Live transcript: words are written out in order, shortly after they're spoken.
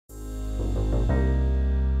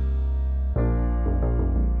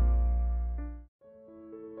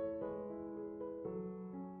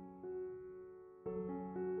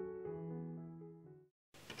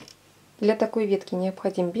Для такой ветки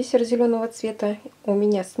необходим бисер зеленого цвета. У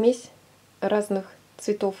меня смесь разных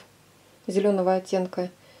цветов зеленого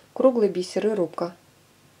оттенка, круглый бисер и рубка.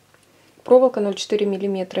 Проволока 0,4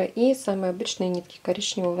 мм и самые обычные нитки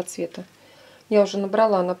коричневого цвета. Я уже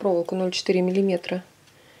набрала на проволоку 0,4 мм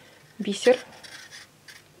бисер.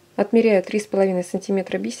 Отмеряю 3,5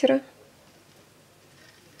 см бисера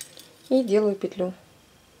и делаю петлю.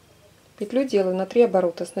 Петлю делаю на 3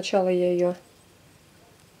 оборота. Сначала я ее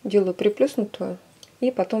делаю приплюснутую и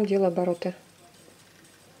потом делаю обороты.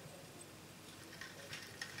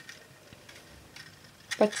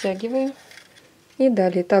 Подтягиваю. И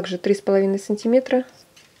далее также 3,5 см.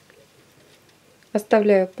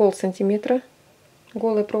 Оставляю полсантиметра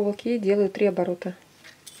голой проволоки и делаю 3 оборота.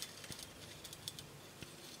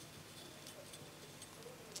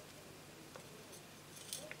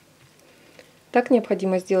 Так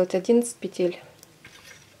необходимо сделать 11 петель.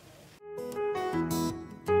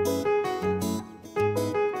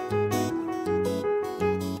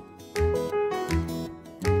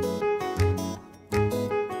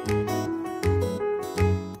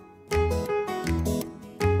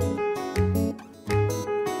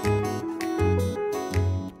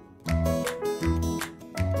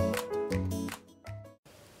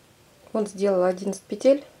 Вот сделала 11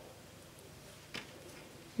 петель.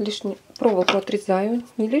 Лишнюю проволоку отрезаю,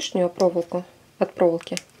 не лишнюю, а проволоку от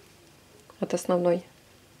проволоки, от основной.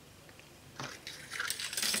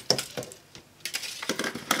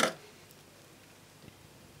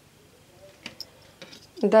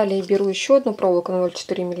 Далее беру еще одну проволоку на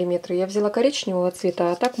 0,4 мм. Я взяла коричневого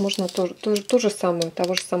цвета, а так можно ту же самую,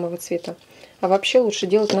 того же самого цвета. А вообще лучше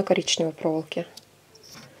делать на коричневой проволоке.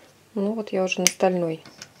 Ну вот я уже на стальной.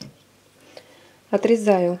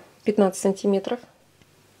 Отрезаю 15 сантиметров.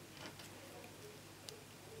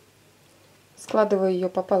 Складываю ее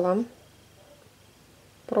пополам,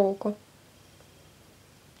 проволоку,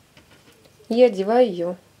 и одеваю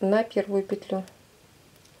ее на первую петлю.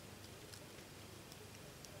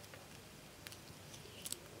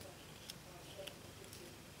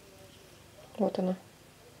 Вот она.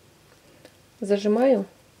 Зажимаю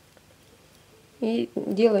и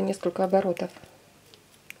делаю несколько оборотов.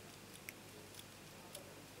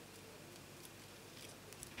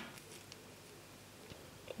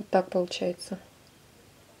 Вот так получается.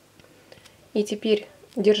 И теперь,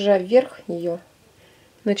 держа вверх ее,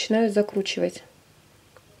 начинаю закручивать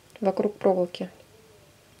вокруг проволоки.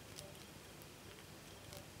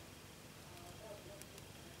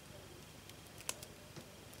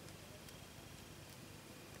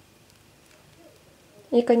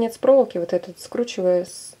 И конец проволоки, вот этот, скручивая,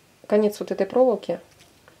 конец вот этой проволоки,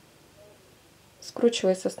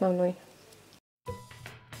 скручивая с основной.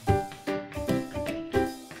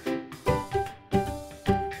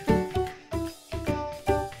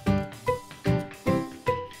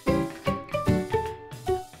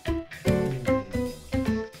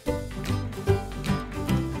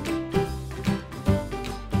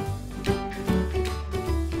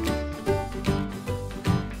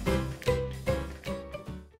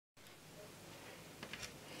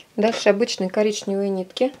 Дальше обычные коричневые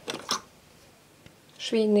нитки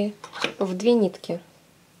швейные в 2 нитки.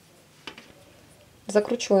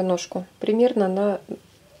 Закручиваю ножку примерно на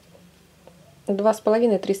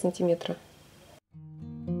 2,5-3 сантиметра.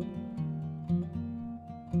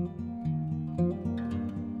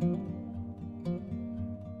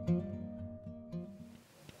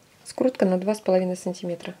 Скрутка на 2,5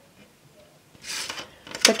 сантиметра.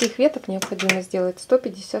 Таких веток необходимо сделать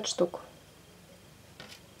 150 штук.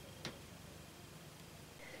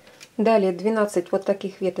 Далее 12 вот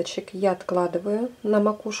таких веточек я откладываю на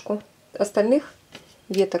макушку. Остальных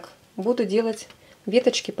веток буду делать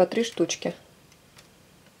веточки по 3 штучки.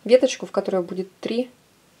 Веточку, в которой будет 3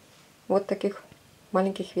 вот таких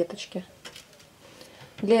маленьких веточки.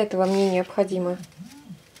 Для этого мне необходима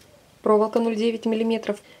проволока 0,9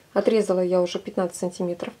 мм. Отрезала я уже 15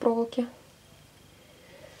 сантиметров проволоки.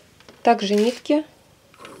 Также нитки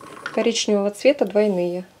коричневого цвета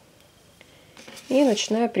двойные. И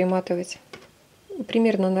начинаю приматывать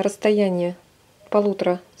примерно на расстояние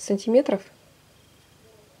 1,5 сантиметров.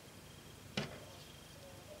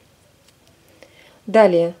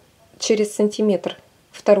 Далее через сантиметр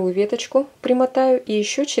вторую веточку примотаю и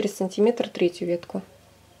еще через сантиметр третью ветку.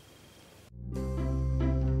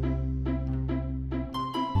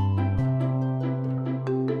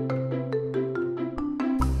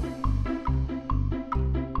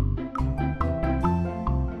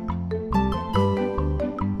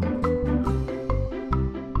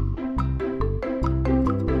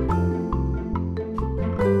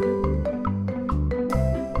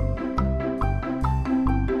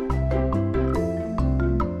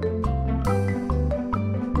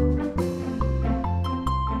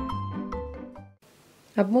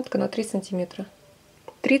 Обмотка на 3 сантиметра.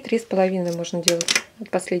 3-3,5 можно делать от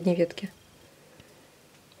последней ветки.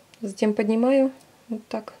 Затем поднимаю вот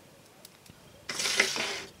так.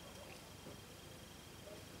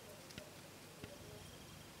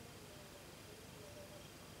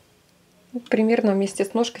 Примерно вместе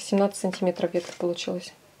с ножкой 17 сантиметров ветка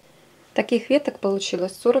получилась. Таких веток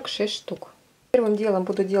получилось 46 штук. Первым делом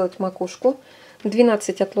буду делать макушку.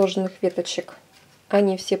 12 отложенных веточек.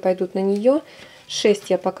 Они все пойдут на нее. 6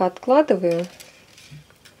 я пока откладываю.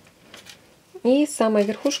 И самая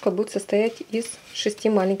верхушка будет состоять из 6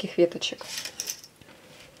 маленьких веточек.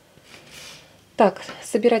 Так,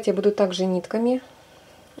 собирать я буду также нитками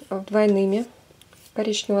двойными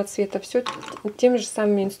коричневого цвета. Все теми же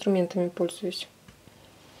самыми инструментами пользуюсь.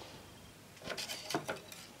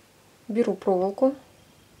 Беру проволоку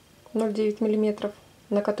 0,9 мм,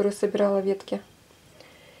 на которую собирала ветки.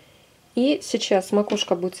 И сейчас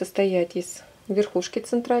макушка будет состоять из верхушки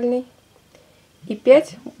центральной. И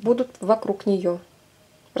 5 будут вокруг нее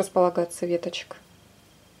располагаться веточек.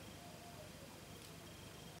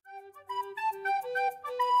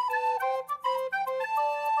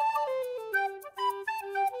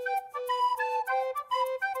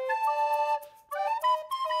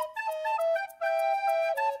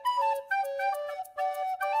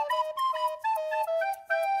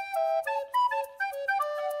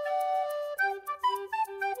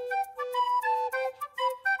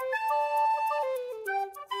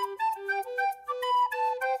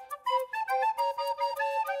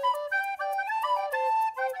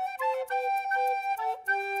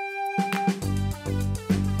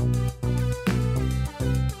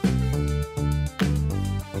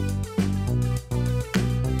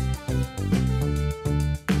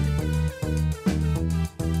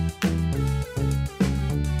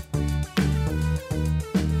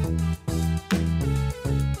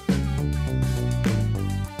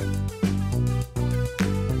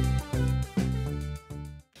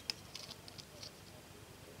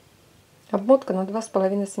 Обмотка на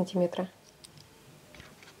 2,5 сантиметра.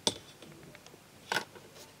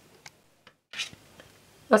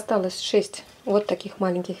 Осталось 6 вот таких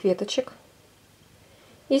маленьких веточек.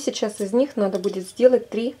 И сейчас из них надо будет сделать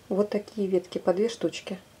 3 вот такие ветки по 2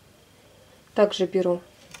 штучки. Также беру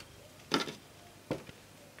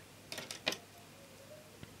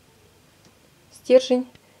стержень.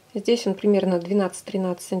 Здесь он примерно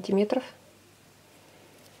 12-13 сантиметров.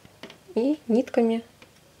 И нитками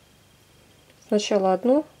сначала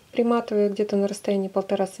одну приматываю где-то на расстоянии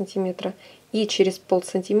 1,5 сантиметра и через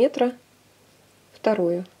полсантиметра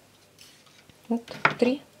вторую. Вот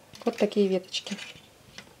 3 вот такие веточки.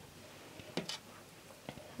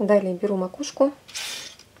 Далее беру макушку,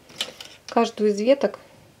 каждую из веток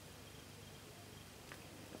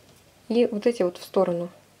и вот эти вот в сторону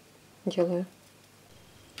делаю.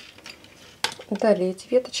 Далее эти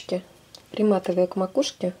веточки приматываю к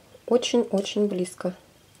макушке очень-очень близко.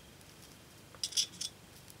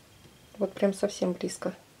 Вот прям совсем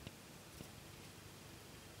близко.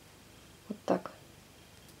 Вот так.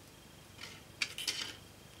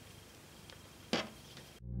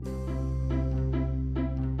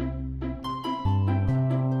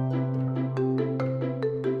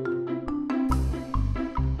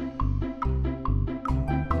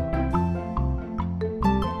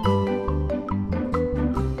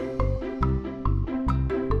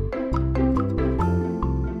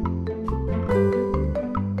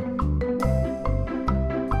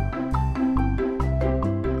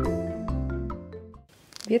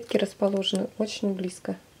 Ветки расположены очень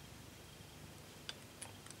близко.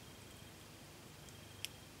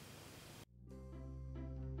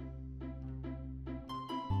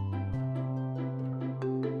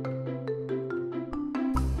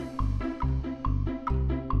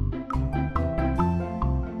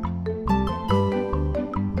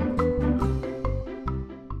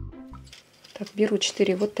 Так, беру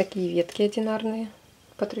 4 вот такие ветки одинарные,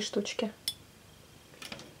 по 3 штучки.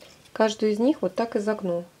 Каждую из них вот так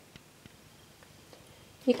изогну.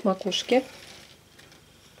 И к макушке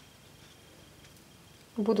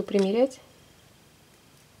буду примерять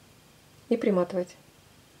и приматывать.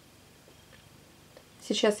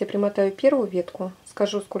 Сейчас я примотаю первую ветку,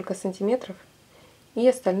 скажу сколько сантиметров, и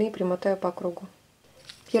остальные примотаю по кругу.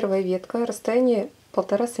 Первая ветка, расстояние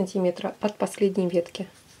 1,5 сантиметра от последней ветки.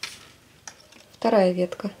 Вторая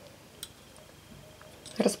ветка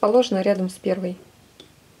расположена рядом с первой.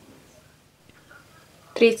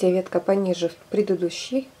 Третья ветка пониже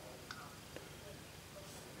предыдущей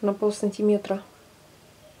на полсантиметра.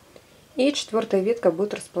 И четвертая ветка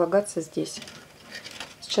будет располагаться здесь.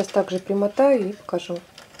 Сейчас также примотаю и покажу.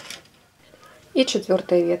 И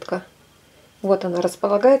четвертая ветка. Вот она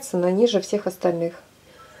располагается на ниже всех остальных.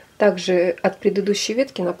 Также от предыдущей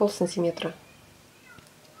ветки на полсантиметра.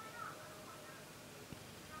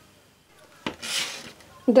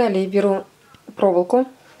 Далее беру проволоку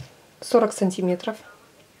 40 сантиметров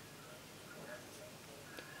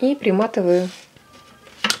и приматываю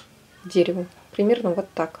к дереву. Примерно вот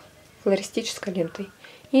так, флористической лентой.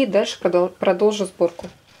 И дальше продолжу сборку.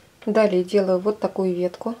 Далее делаю вот такую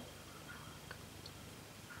ветку.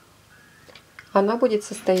 Она будет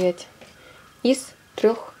состоять из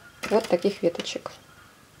 3 вот таких веточек.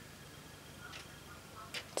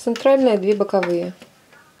 Центральная, 2 боковые.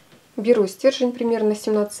 Беру стержень примерно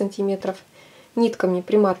 17 сантиметров. Нитками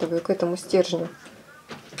приматываю к этому стержню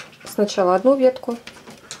сначала одну ветку,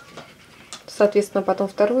 соответственно потом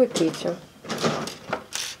вторую и третью.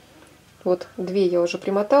 Вот 2 я уже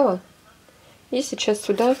примотала. И сейчас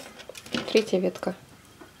сюда 3-я ветка.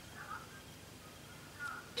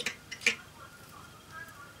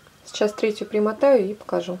 Сейчас 3-ю примотаю и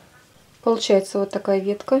покажу. Получается вот такая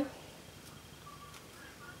ветка.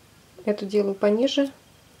 Эту делаю пониже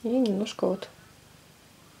и немножко вот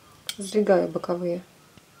сдвигаю боковые.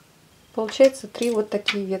 Получается 3 вот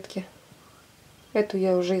такие ветки. Эту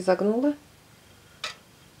я уже изогнула.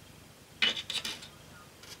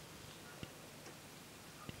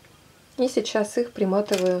 И сейчас их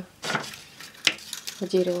приматываю к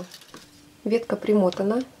дереву. Ветка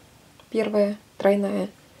примотана, первая, тройная.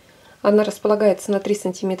 Она располагается на 3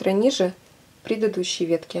 сантиметра ниже предыдущей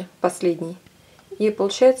ветки, последней. И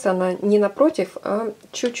получается она не напротив, а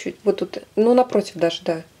чуть-чуть, вот тут, ну напротив даже,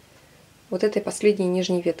 да, вот этой последней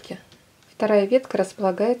нижней ветки. Вторая ветка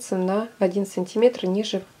располагается на 1 сантиметр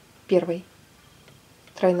ниже первой,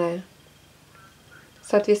 тройная.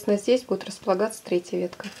 Соответственно, здесь будет располагаться 3-я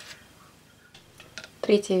ветка.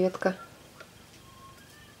 3-я ветка.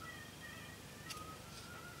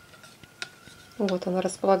 Вот она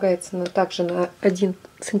располагается также на 1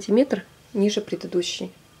 сантиметр ниже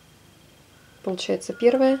предыдущей. Получается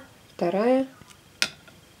 1-я, 2-я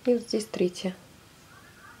и вот здесь 3-я.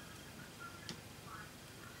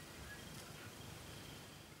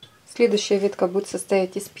 Следующая ветка будет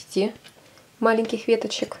состоять из 5 маленьких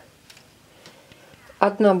веточек.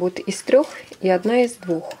 Одна будет из 3 и одна из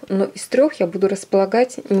 2. Но из 3 я буду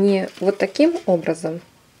располагать не вот таким образом.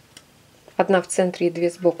 Одна в центре и 2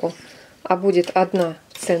 сбоку. А будет одна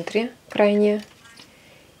в центре, крайняя,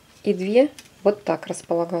 и 2 вот так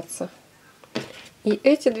располагаться. И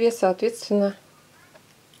эти 2, соответственно,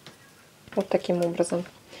 вот таким образом.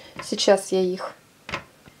 Сейчас я их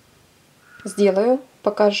сделаю,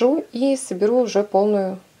 покажу и соберу уже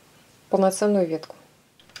полноценную ветку.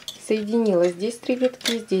 Соединила здесь 3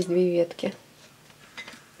 ветки, здесь 2 ветки.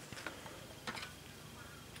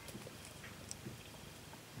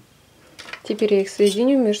 Теперь я их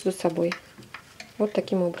соединю между собой. Вот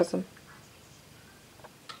таким образом.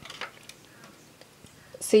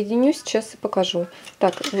 Соединю сейчас и покажу.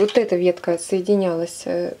 Так, вот эта ветка соединялась.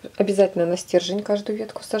 Обязательно на стержень каждую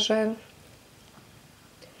ветку сажаю.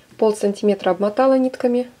 Полсантиметра обмотала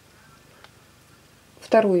нитками.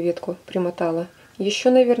 Вторую ветку примотала. Еще,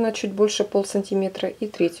 наверное, чуть больше полсантиметра. И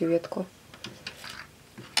 3-ю ветку.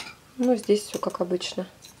 Ну, здесь все как обычно.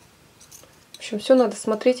 В общем, все надо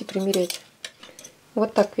смотреть и примерять.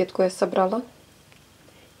 Вот так ветку я собрала.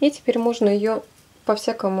 И теперь можно ее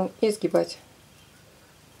по-всякому изгибать.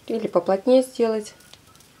 Или поплотнее сделать.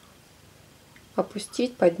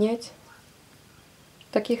 Опустить, поднять.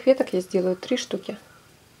 Таких веток я сделаю 3 штуки.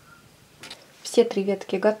 Все 3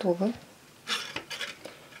 ветки готовы.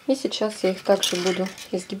 И сейчас я их также буду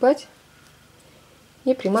изгибать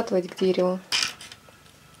и приматывать к дереву.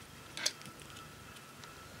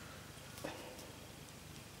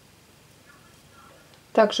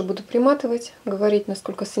 Также буду приматывать, говорить на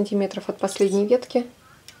сколько сантиметров от последней ветки.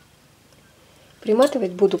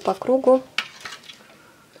 Приматывать буду по кругу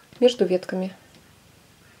между ветками.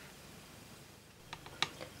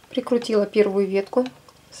 Прикрутила первую ветку,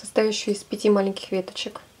 состоящую из 5 маленьких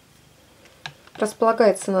веточек.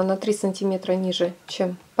 Располагается она на 3 сантиметра ниже,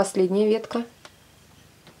 чем последняя ветка.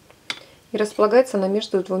 И располагается она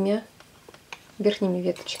между 2 верхними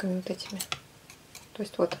веточками, вот этими. То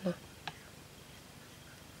есть вот она.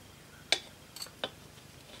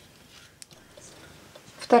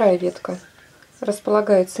 Вторая ветка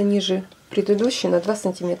располагается ниже предыдущей на 2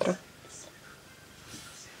 сантиметра.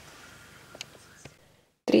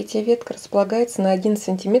 3-я ветка располагается на 1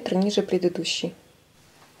 сантиметр ниже предыдущей.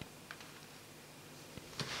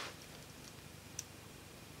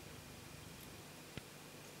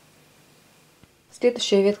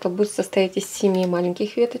 Следующая ветка будет состоять из 7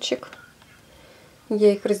 маленьких веточек.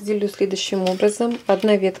 Я их разделю следующим образом.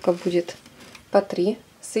 Одна ветка будет по 3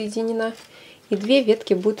 соединена. И 2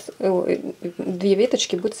 веточки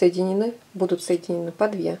будут соединены по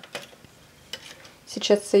 2.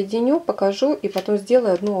 Сейчас соединю, покажу и потом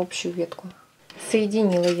сделаю одну общую ветку.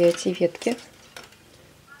 Соединила я эти ветки.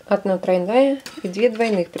 Одна тройная и 2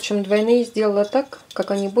 двойных. Причем двойные сделала так,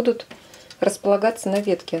 как они будут располагаться на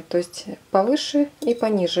ветке. То есть повыше и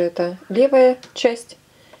пониже. Это левая часть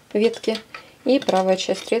ветки и правая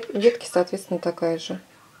часть ветки, соответственно, такая же.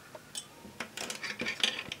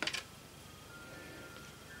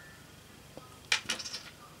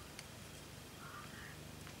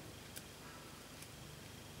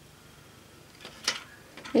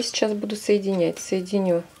 И сейчас буду соединять.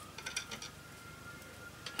 Соединю.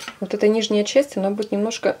 Вот эта нижняя часть, она будет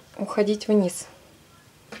немножко уходить вниз,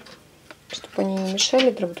 чтобы они не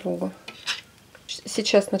мешали друг другу.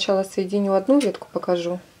 Сейчас сначала соединю одну ветку,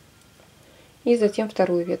 покажу, и затем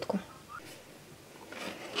вторую ветку.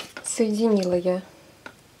 Соединила я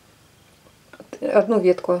одну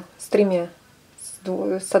ветку с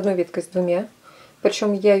одной веткой с 2.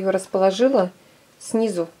 Причем я ее расположила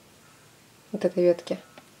снизу вот этой ветки.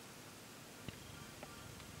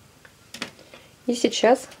 И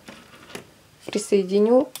сейчас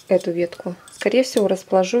присоединю эту ветку. Скорее всего,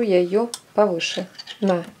 расположу я ее повыше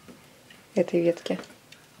на этой ветке.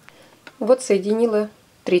 Вот соединила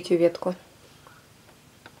 3-ю ветку.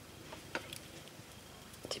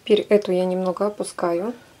 Теперь эту я немного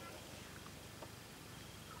опускаю.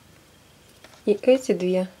 И эти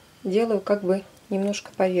 2 делаю как бы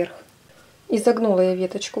немножко поверх. Изогнула я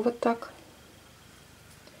веточку вот так.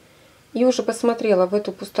 И уже посмотрела, в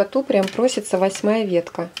эту пустоту прям просится 8-я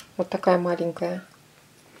ветка. Вот такая маленькая.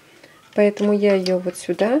 Поэтому я ее вот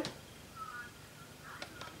сюда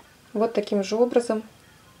вот таким же образом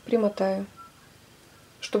примотаю,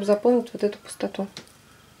 чтобы заполнить вот эту пустоту.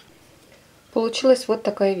 Получилась вот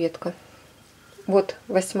такая ветка. Вот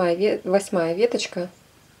 8-я веточка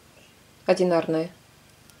одинарная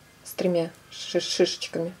с 3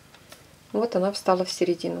 шишечками. Вот она встала в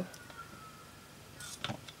середину.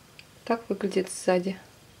 Так выглядит сзади.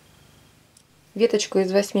 Веточку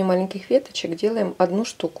из 8 маленьких веточек делаем 1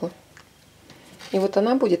 штуку. И вот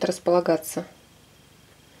она будет располагаться.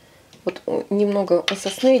 Вот немного у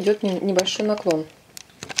сосны идет небольшой наклон.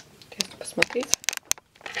 Если посмотреть.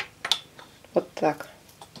 Вот так.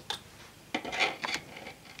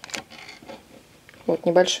 Вот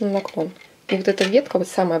небольшой наклон. И вот эта ветка, вот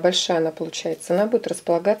самая большая она получается, она будет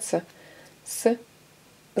располагаться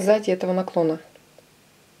сзади этого наклона.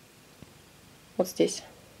 Вот здесь.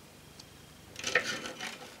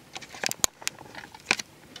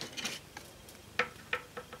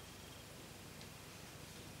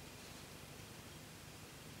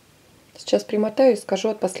 Сейчас примотаю и скажу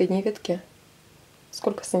от последней ветки,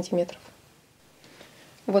 сколько сантиметров.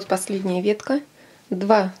 Вот последняя ветка.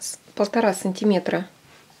 1,5 сантиметра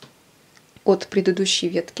от предыдущей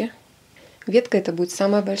ветки. Ветка эта будет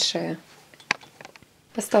самая большая.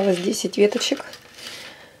 Осталось 10 веточек.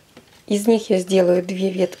 Из них я сделаю 2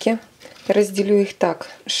 ветки. Разделю их так.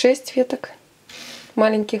 6 веток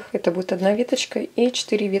маленьких. Это будет 1 веточка. И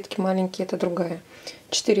 4 ветки маленькие. Это другая.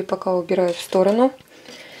 4 пока убираю в сторону.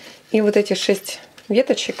 И вот эти 6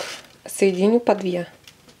 веточек соединю по 2.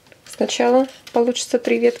 Сначала получится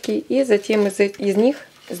 3 ветки. И затем из них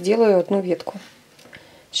сделаю 1 ветку.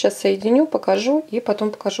 Сейчас соединю, покажу. И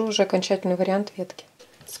потом покажу уже окончательный вариант ветки.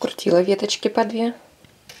 Скрутила веточки по 2.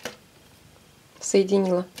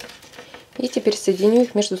 Соединила. И теперь соединю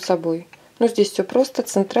их между собой. Ну, здесь все просто.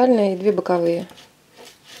 Центральная и 2 боковые.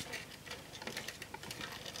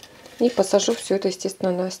 И посажу все это,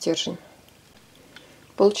 естественно, на стержень.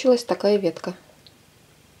 Получилась такая ветка.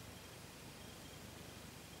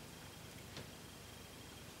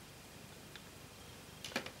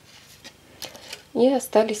 И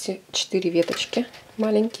остались 4 веточки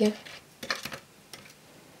маленькие.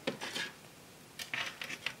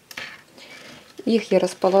 Их я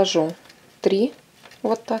расположу 3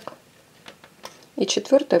 вот так. И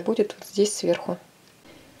 4-я будет вот здесь сверху.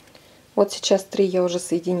 Вот сейчас 3 я уже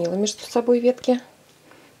соединила между собой ветки.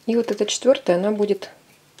 И вот эта 4-я, она будет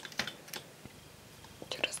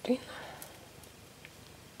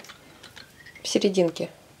в серединке.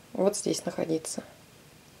 Вот здесь находиться.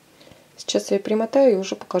 Сейчас я ее примотаю и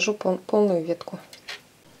уже покажу полную ветку.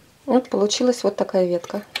 Вот получилась вот такая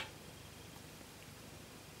ветка.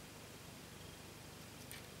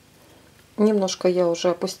 Немножко я уже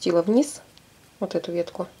опустила вниз вот эту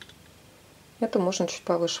ветку. Эту можно чуть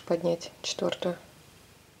повыше поднять, 4-ю.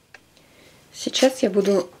 Сейчас я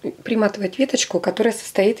буду приматывать веточку, которая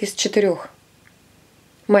состоит из 4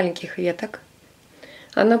 маленьких веток.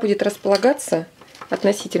 Она будет располагаться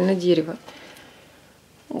относительно дерева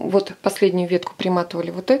Вот последнюю ветку приматывали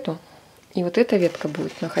вот эту, и вот эта ветка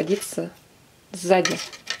будет находиться сзади,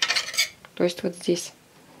 то есть вот здесь.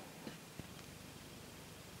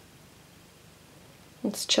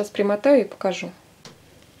 Вот сейчас примотаю и покажу.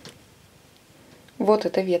 Вот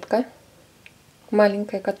эта ветка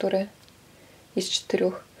маленькая, которая из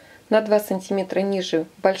 4, на 2 сантиметра ниже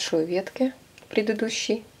большой ветки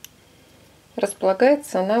предыдущей.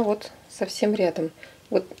 Располагается она вот совсем рядом.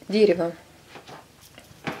 Вот дерево.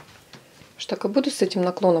 Что так и буду с этим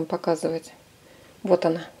наклоном показывать. Вот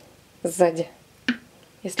она сзади.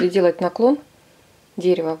 Если делать наклон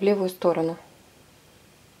дерева в левую сторону.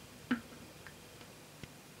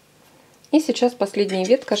 И сейчас последняя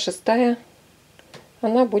ветка, 6-я,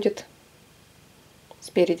 она будет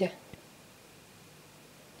спереди.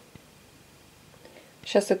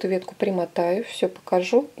 Сейчас эту ветку примотаю, все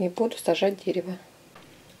покажу и буду сажать дерево.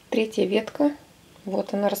 3-я ветка,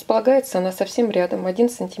 вот она располагается, она совсем рядом, 1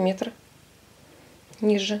 сантиметр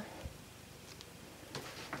ниже.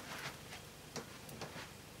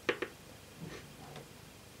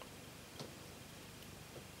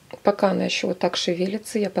 Пока она еще вот так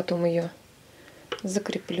шевелится, я потом ее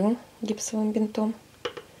закреплю гипсовым бинтом.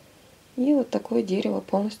 И вот такое дерево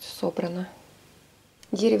полностью собрано.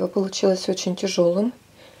 Дерево получилось очень тяжелым,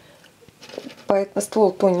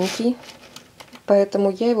 ствол тоненький,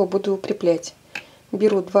 поэтому я его буду укреплять.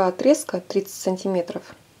 Беру 2 отрезка 30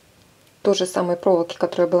 сантиметров, той же самой проволоки,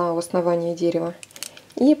 которая была у основания дерева,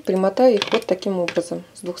 и примотаю их вот таким образом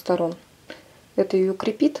с 2 сторон. Это ее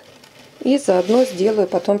укрепит, и заодно сделаю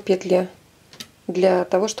потом петли для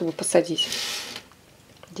того, чтобы посадить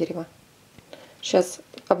дерево. Сейчас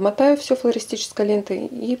обмотаю все флористической лентой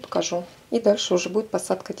и покажу. И дальше уже будет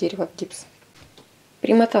посадка дерева в гипс.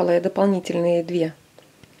 Примотала я дополнительные две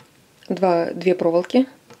проволоки.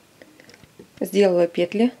 Сделала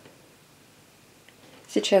петли.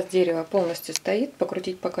 Сейчас дерево полностью стоит.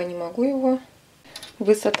 Покрутить пока не могу его.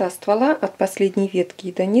 Высота ствола от последней ветки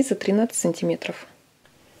и до низа 13 сантиметров.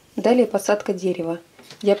 Далее посадка дерева.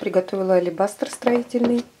 Я приготовила алебастр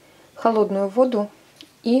строительный, холодную воду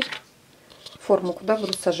и форму, куда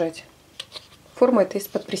буду сажать. Форма это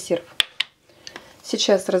из-под пресерв.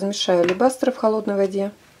 Сейчас размешаю алебастр в холодной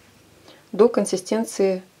воде до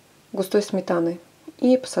консистенции густой сметаны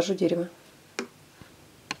и посажу дерево.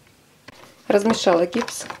 Размешала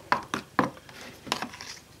гипс.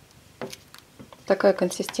 Такая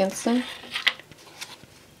консистенция.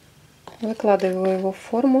 Выкладываю его в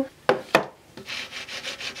форму.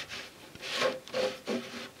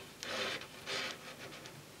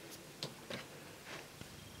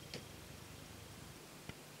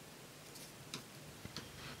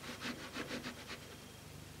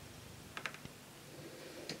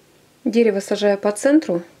 Дерево сажаю по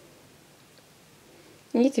центру.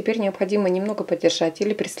 И теперь необходимо немного подержать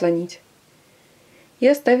или прислонить. И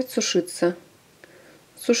оставить сушиться.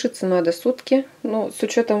 Сушиться надо сутки, но с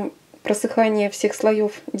учетом просыхания всех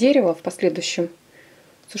слоев дерева в последующем,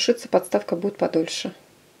 сушиться подставка будет подольше.